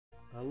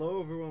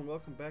Hello everyone,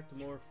 welcome back to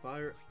more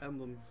Fire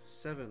Emblem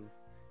 7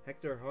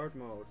 Hector hard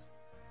mode.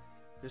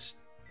 This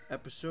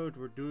episode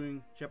we're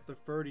doing chapter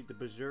 30, the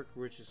Berserker,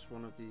 which is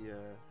one of the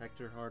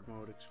Hector hard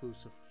mode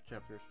exclusive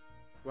chapters.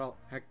 Well,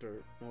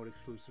 Hector mode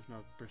exclusive,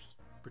 not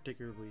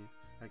particularly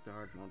Hector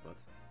hard mode, but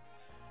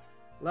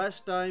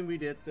last time we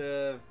did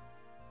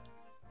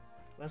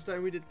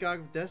Cog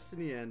of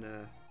Destiny and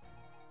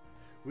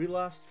we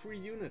lost 3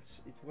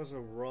 units. It was a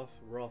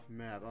rough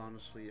map,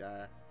 honestly.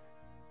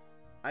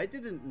 I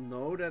didn't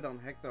know that on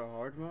Hector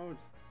hard mode,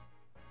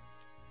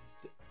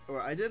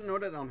 or I didn't know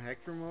that on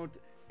Hector mode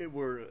it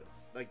were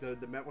like the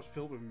map was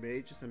filled with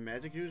mages and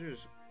magic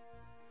users,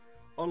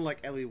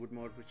 unlike Elliowood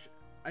mode, which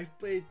I've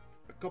played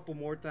a couple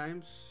more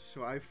times.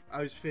 So I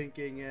was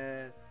thinking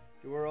they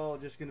were all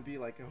just gonna be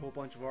like a whole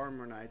bunch of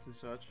armor knights and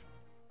such.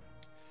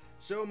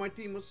 So my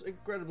team was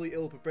incredibly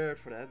ill prepared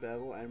for that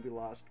battle, and we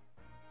lost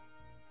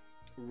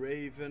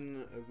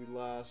Raven, we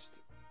lost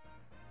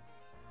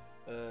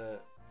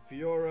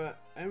Fiora,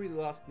 and we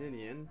lost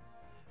Ninian.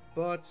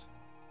 But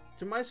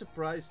to my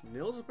surprise,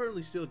 Nils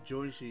apparently still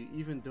joins you,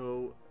 even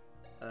though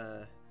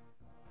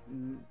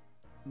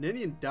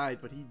Ninian died,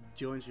 but he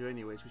joins you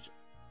anyways, which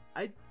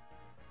I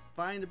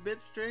find a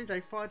bit strange. I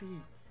thought he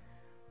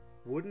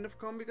wouldn't have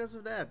come because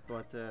of that,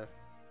 but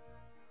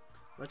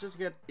let's just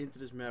get into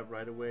this map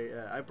right away.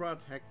 I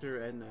brought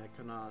Hector and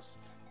Canas,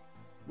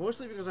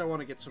 mostly because I want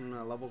to get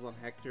some levels on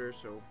Hector,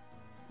 so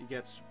he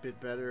gets a bit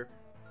better.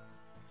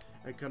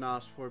 And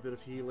Canas for a bit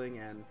of healing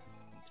and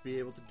to be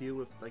able to deal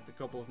with like the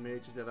couple of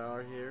mages that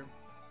are here.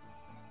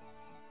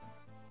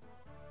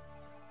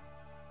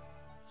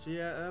 So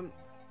yeah,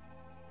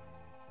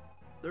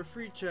 there are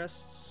 3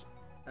 chests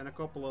and a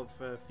couple of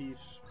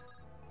thieves.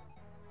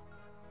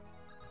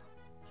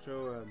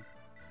 So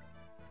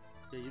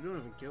yeah, you don't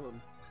even kill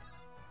him.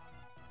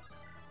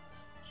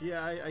 So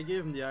yeah, I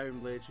gave him the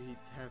Iron Blade so he'd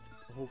have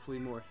hopefully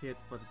more hit,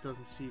 but it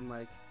doesn't seem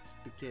like it's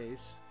the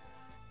case.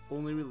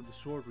 Only really the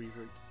Sword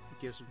Reaver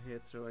gives him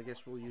hit, so I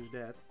guess we'll use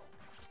that.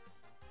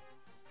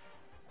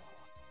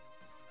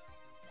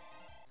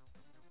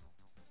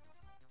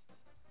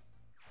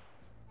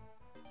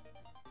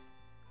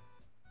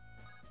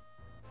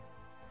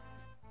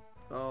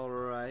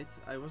 Alright,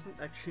 I was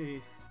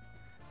actually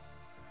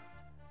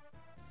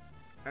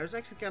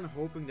kind of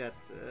hoping that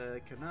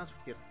Canas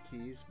would get the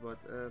keys, but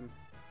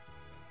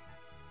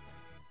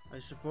I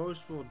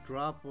suppose we'll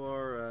drop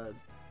our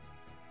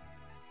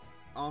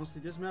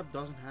honestly, this map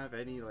doesn't have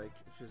any like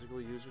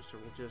physical users, so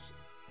we'll just,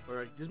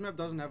 or this map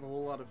doesn't have a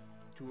whole lot of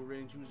tool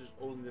range users,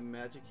 only the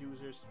magic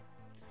users.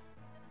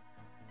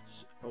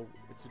 So, oh,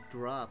 it's a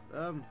drop.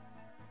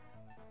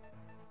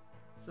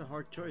 It's a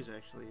hard choice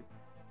actually,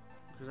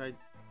 because I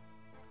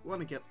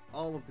want to get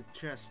all of the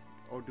chests,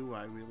 or do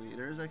I really?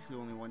 There is actually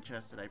only one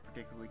chest that I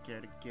particularly care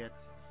to get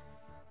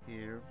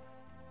here.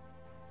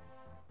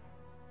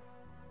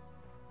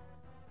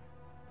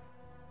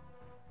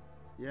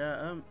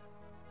 Yeah,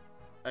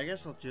 I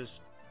guess I'll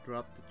just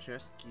drop the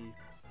chest key.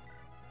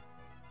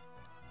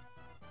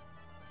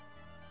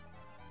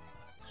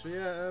 So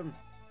yeah,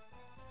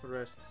 for the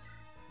rest,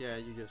 yeah,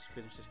 you just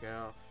finish this guy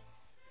off.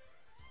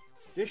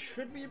 This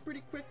should be a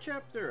pretty quick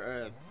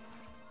chapter.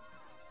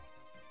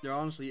 There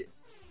honestly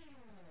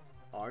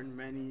aren't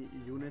many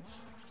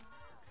units.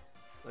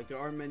 Like, there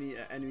aren't many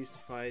enemies to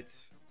fight.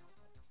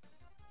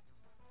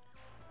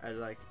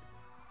 And like,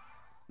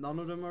 none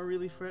of them are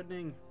really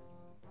threatening.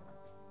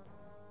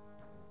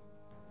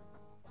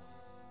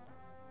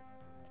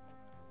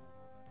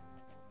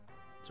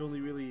 It's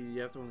only really,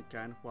 you have to only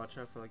kind of watch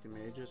out for like the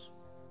mages.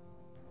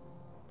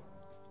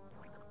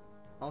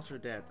 Also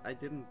that, I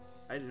didn't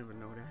even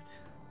know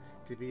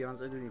that. To be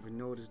honest, I didn't even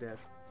notice that.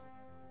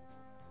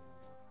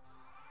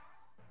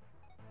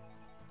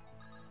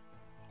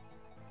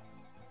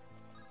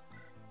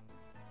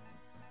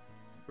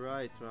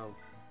 Right, well,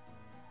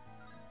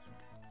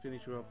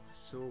 finish you off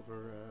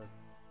silver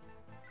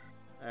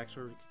axe,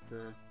 or we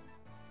could,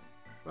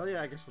 well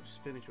yeah, I guess we'll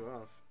just finish you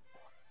off.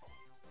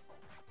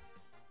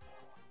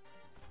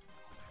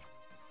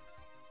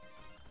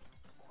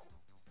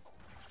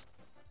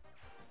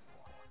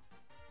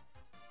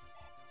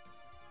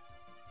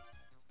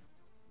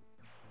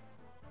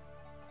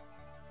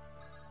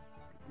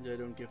 They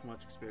don't give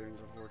much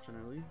experience,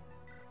 unfortunately.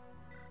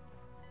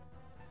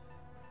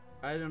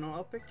 I don't know,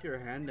 I'll pick your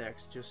hand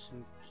axe just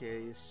in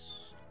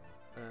case.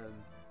 I'll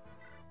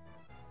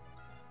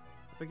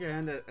pick your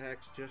hand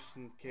axe just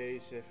in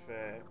case if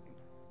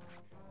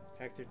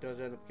Hector does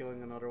end up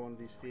killing another one of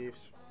these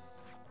thieves.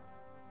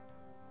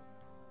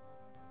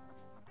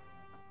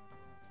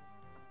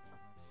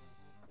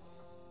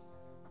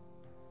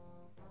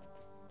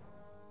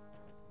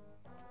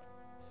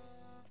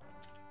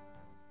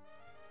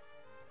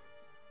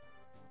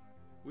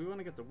 We want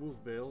to get the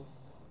wolf bale.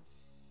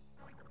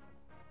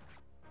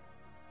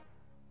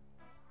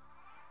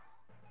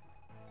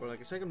 Or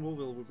like a second wolf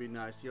bale would be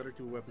nice. The other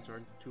 2 weapons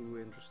aren't too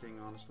interesting,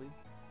 honestly.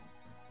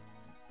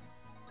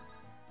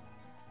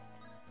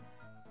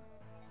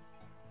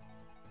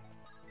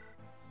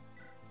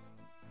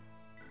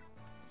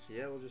 So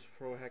yeah, we'll just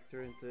throw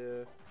Hector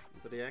into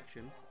the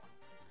action.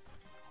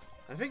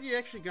 I think he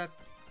actually got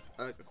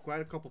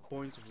quite a couple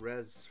points of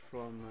res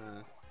from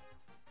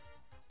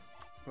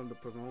the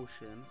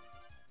promotion,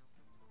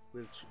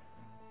 which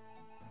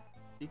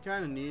he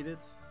kind of needed,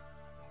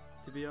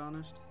 to be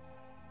honest.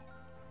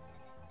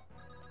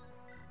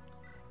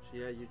 So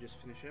yeah, you just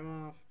finish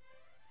him off.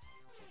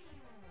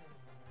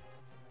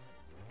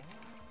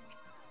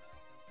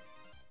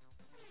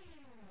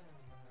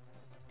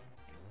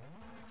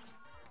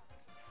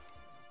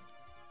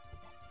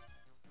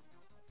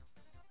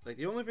 Like,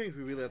 the only things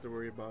we really have to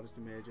worry about is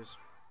the mages.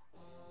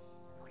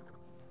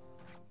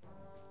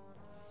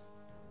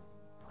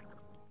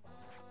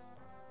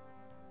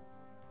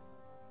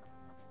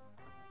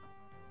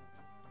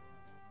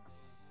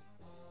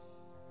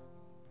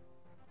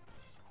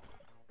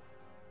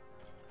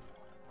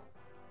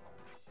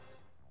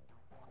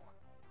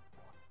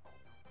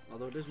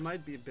 Although this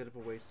might be a bit of a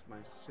waste of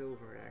my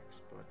silver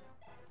axe, but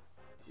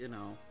you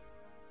know.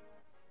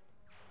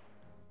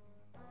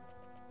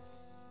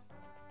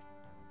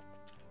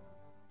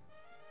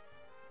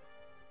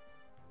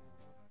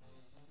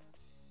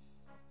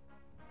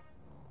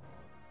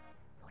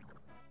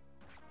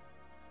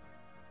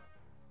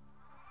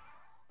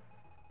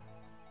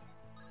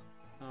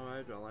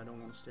 Alright, well, I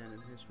don't want to stand in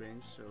his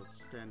range, so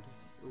let's stand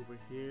over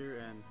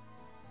here and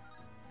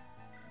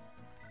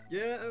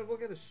yeah, we'll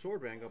get his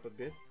sword rank up a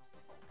bit.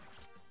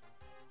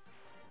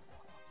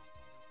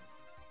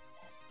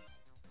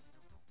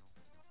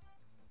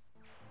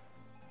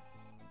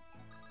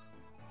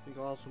 I think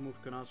I'll also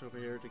move Kanas over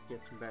here to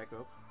get him back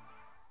up.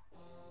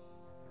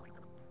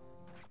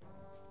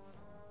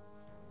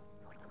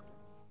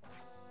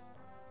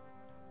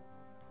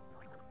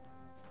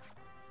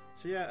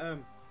 So yeah,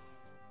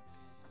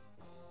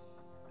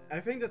 I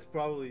think that's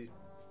probably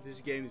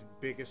this game's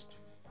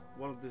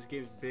one of this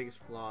game's biggest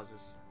flaws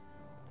is,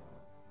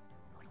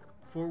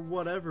 for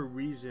whatever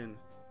reason,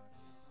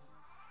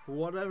 for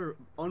whatever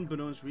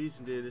unbeknownst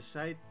reason, they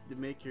decide to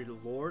make your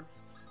lord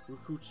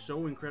recruit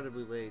so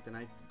incredibly late, and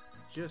I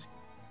just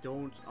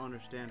don't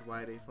understand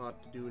why they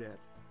thought to do that.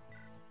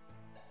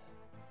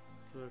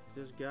 Look,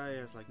 this guy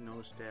has like no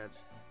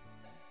stats.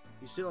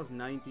 He still has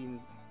 19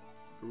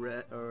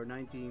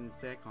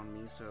 attack on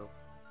me, so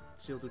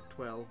still do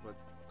 12, but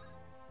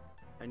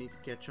I need to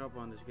catch up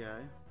on this guy.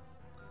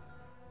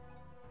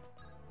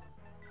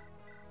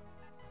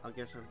 I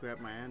guess I'll grab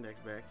my index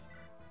back.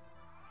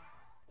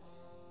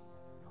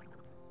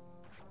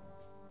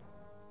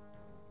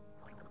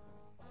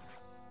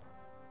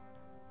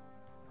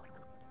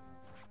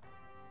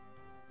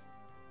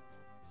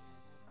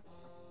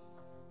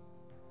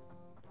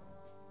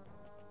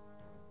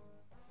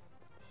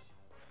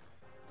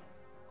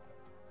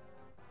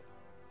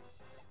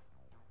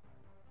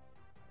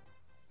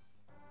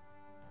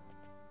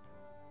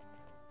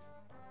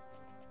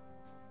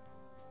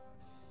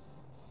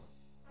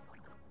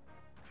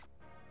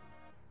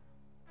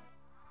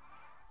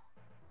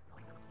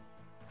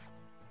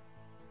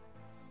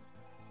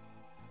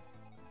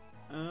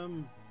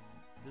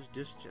 There's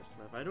this chest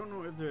left. I don't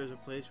know if there is a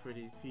place where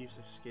the thieves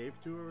escape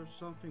to or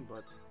something,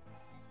 but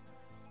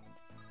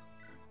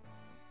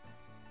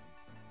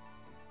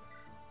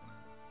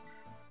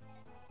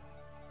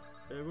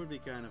it would be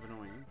kind of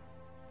annoying.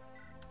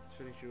 Let's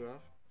finish you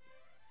off.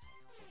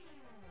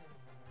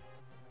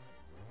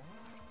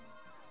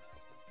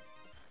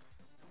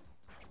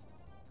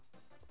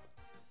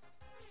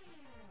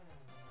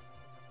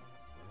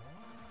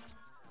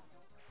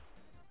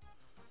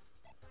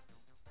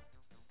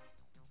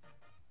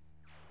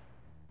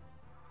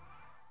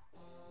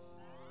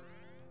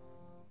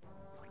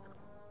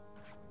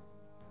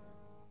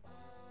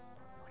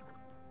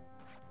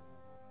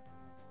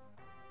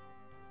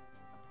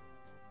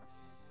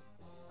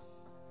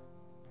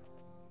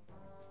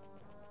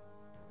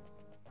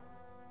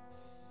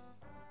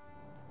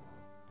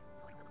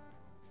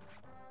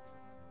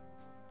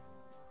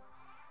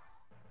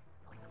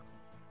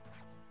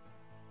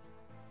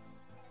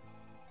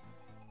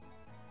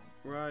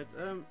 Right,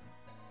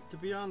 to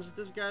be honest,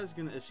 this guy's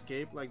gonna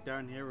escape like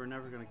down here. We're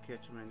never gonna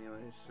catch him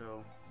anyway,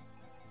 so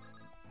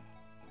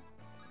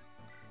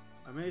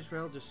I may as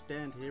well just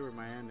stand here with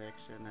my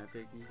index and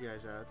take these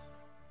guys out.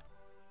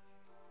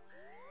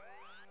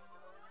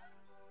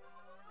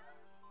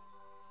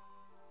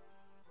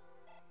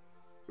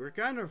 We're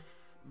kind of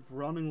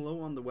running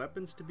low on the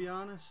weapons, to be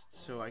honest,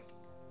 so I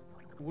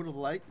would have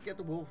liked to get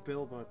the wolf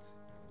bill, but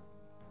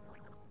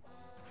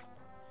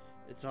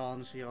it's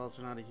honestly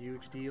also not a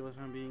huge deal if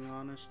I'm being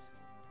honest.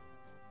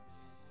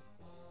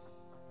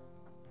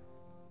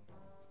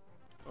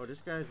 Oh, this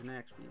guy's an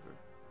axe beaver.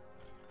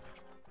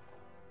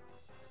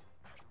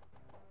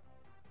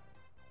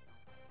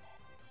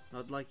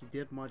 Not like he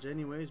did much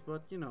anyways,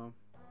 but you know.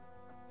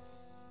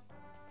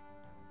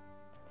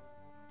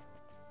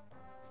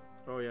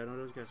 Oh yeah, no,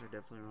 those guys are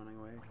definitely running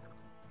away.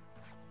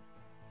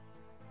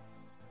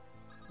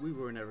 We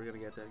were never gonna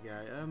get that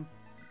guy.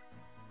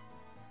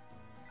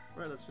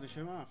 Right, let's finish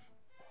him off.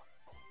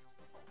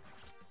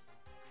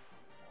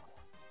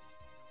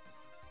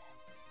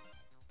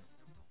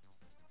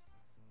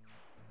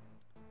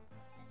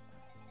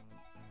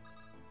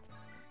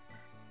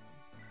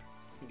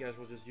 guess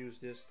we'll just use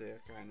this to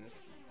kind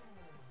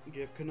of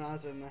give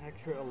Kanaza and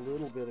Hector a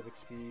little bit of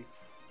XP.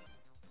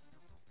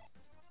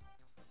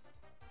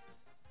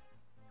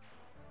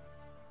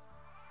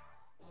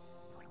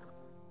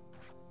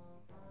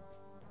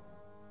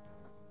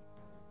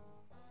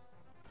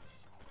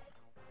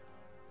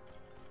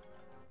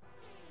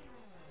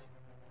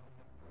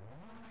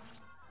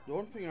 The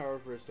one thing,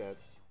 however, is that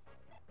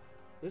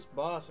this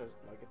boss has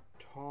like a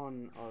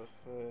ton of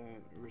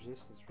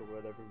resistance for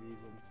whatever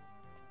reason.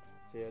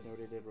 So yeah, no,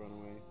 they did run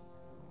away.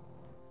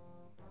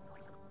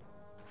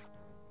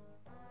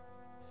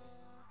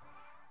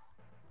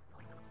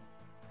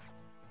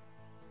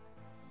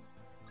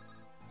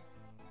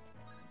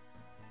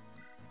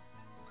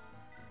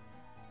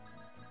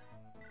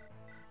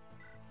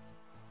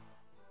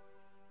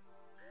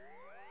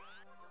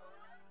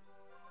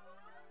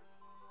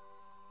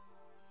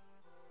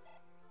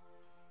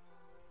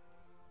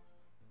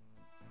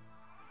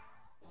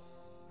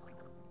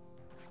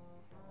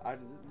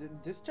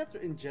 This chapter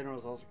in general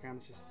is also kind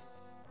of just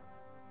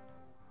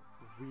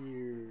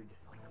weird.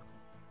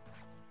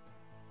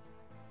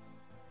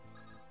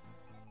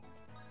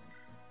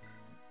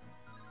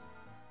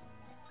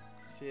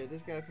 So yeah,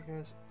 this guy I think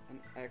has an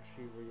Axe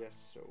Reaver,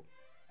 yes, so.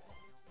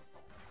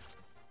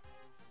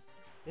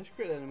 This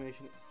crit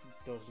animation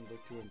doesn't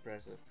look too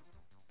impressive.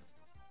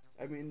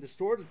 I mean, the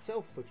sword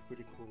itself looks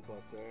pretty cool,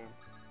 but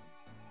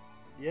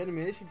the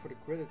animation for the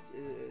crit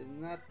is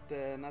not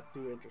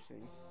too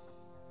interesting.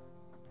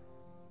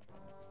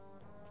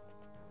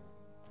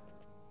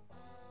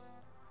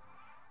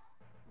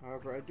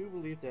 However, I do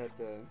believe that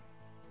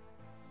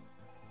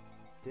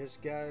this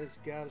guy's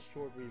got a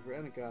sword weaver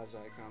and a god's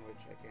icon, which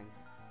I can't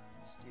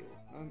steal.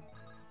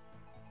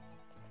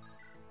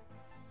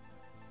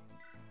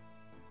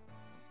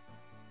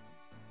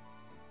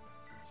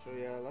 So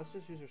yeah, let's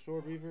just use our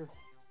sword weaver.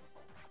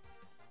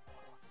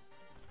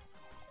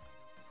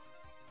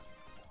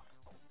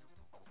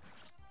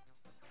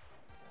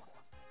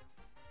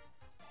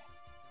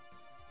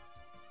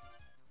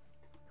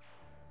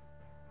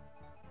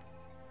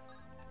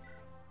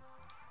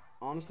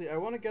 Honestly, I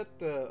want to get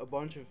a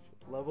bunch of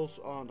levels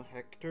on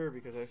Hector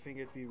because I think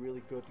it'd be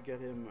really good to get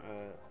him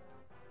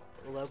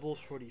levels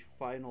for the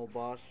final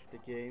boss of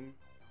the game.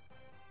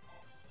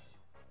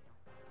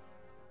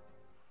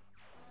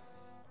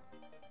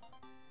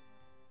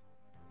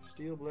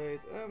 Steel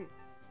Blade,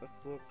 let's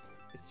look.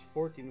 It's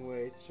 14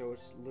 weight, so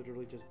it's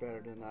literally just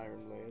better than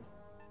Iron Blade.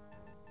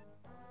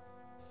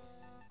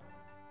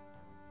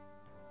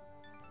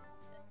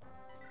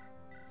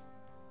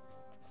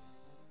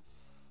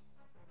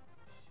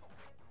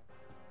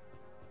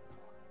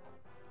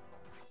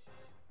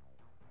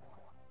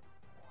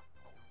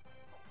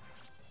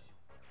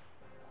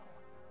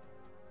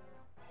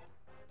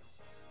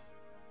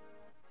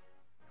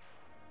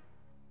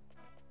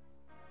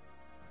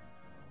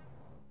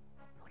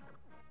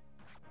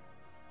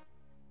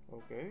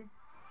 Okay.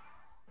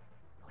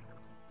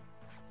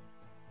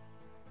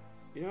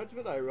 You know, it's a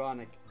bit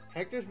ironic.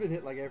 Hector's been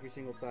hit like every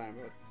single time,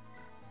 but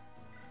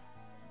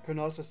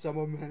Kronos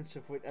somehow managed to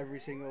avoid every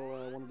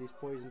single one of these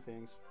poison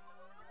things.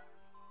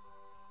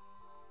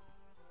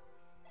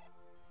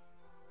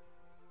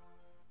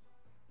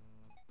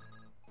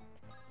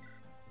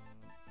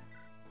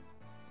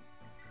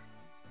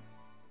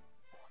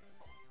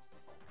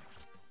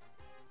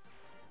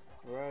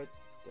 Alright,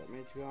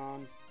 damage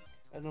gone.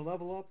 And a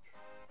level up.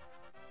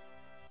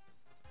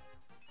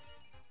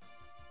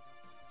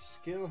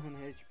 Skill and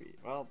HP.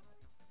 Well,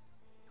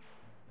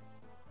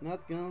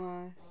 not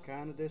gonna lie,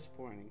 kinda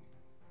disappointing.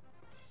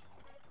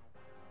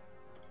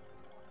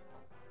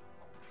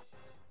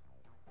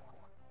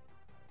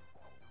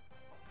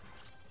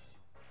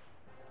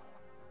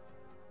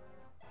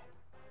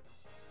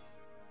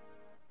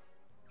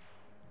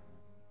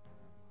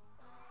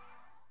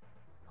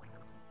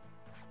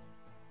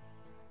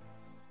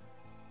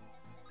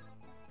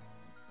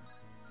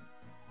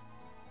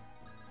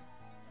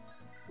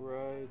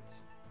 Right.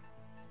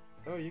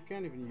 Oh, you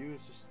can't even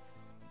use this.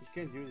 You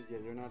can't use it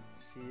yet. You're not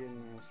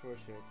seeing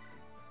source yet.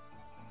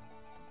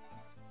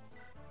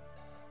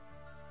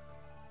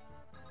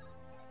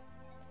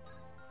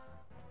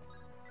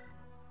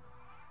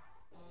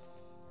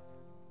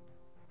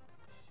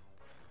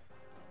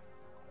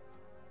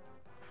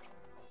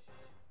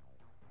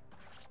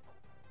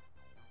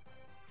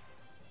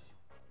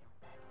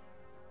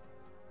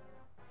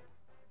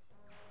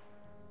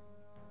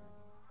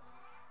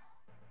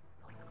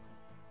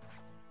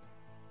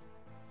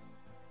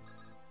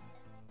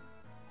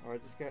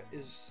 Alright, this guy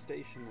is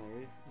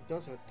stationary. He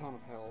does have a ton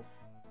of health.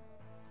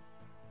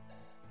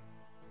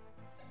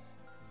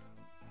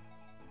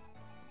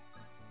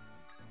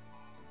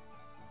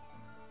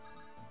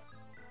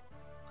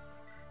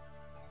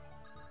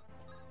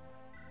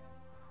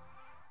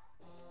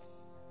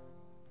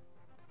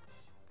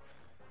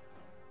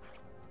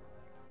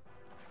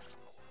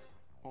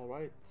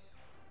 Alright.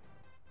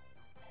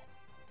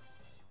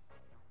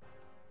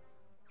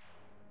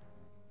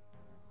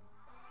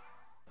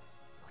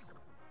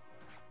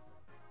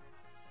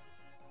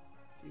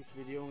 Seems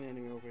to be the only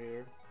enemy over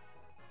here.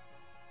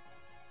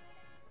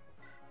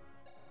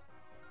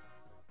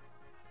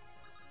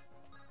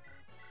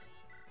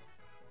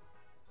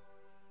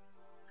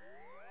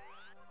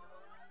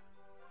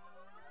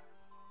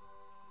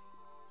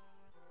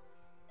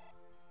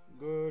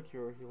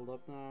 you're healed up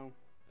now.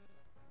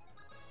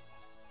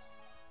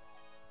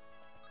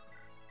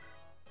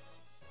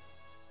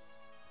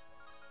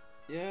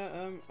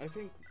 Yeah, I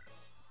think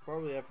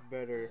probably have a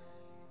better.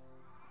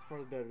 It's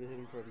probably better to hit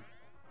him from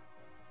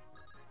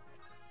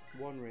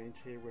one range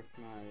here with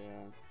my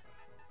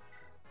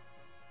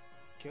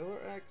killer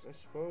axe, I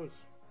suppose.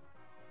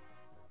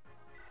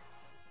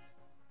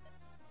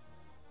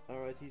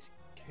 Alright, he's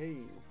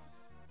Kane.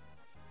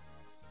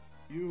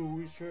 You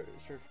who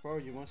search power,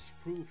 you must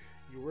prove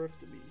your worth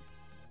to me.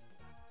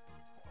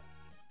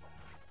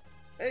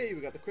 Hey,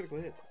 we got the critical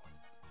hit.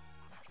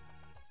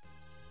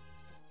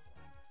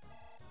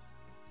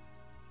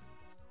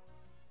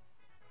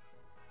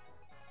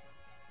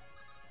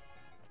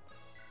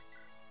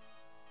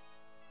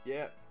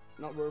 Yeah,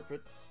 not worth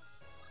it.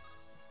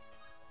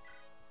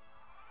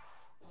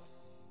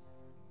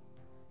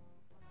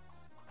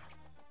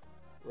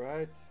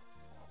 Right.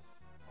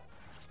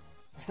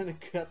 And I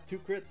got 2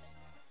 crits.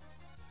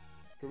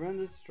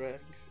 Tremendous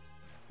strength.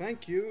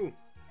 Thank you.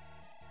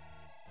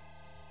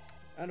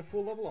 And a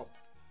full level up.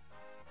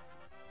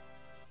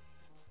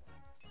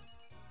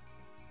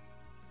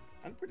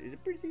 And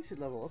pretty decent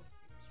level up.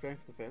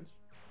 Strength defense.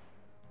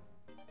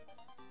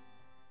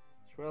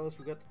 As well as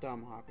we got the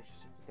tomahawk, which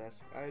is a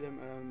fantastic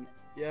item.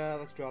 Yeah,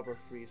 let's drop our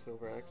 3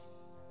 silver axe.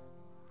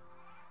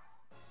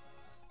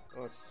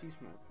 Oh, it's a sea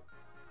map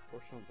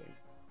or something.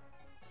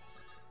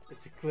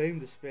 It's a claim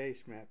the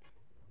space map.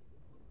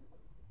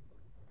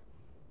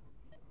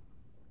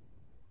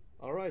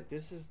 Alright,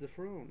 this is the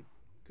throne.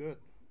 Good.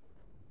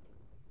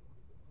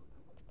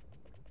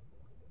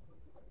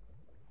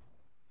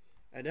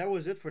 And that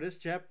was it for this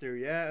chapter.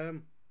 Yeah,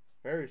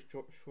 very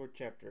short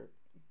chapter.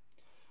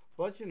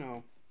 But you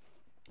know,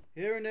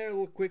 here and there, a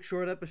little quick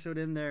short episode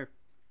in there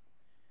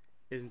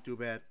isn't too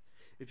bad.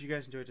 If you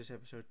guys enjoyed this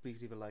episode,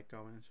 please leave a like,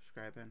 comment, and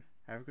subscribe, and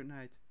have a good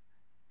night.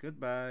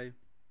 Goodbye.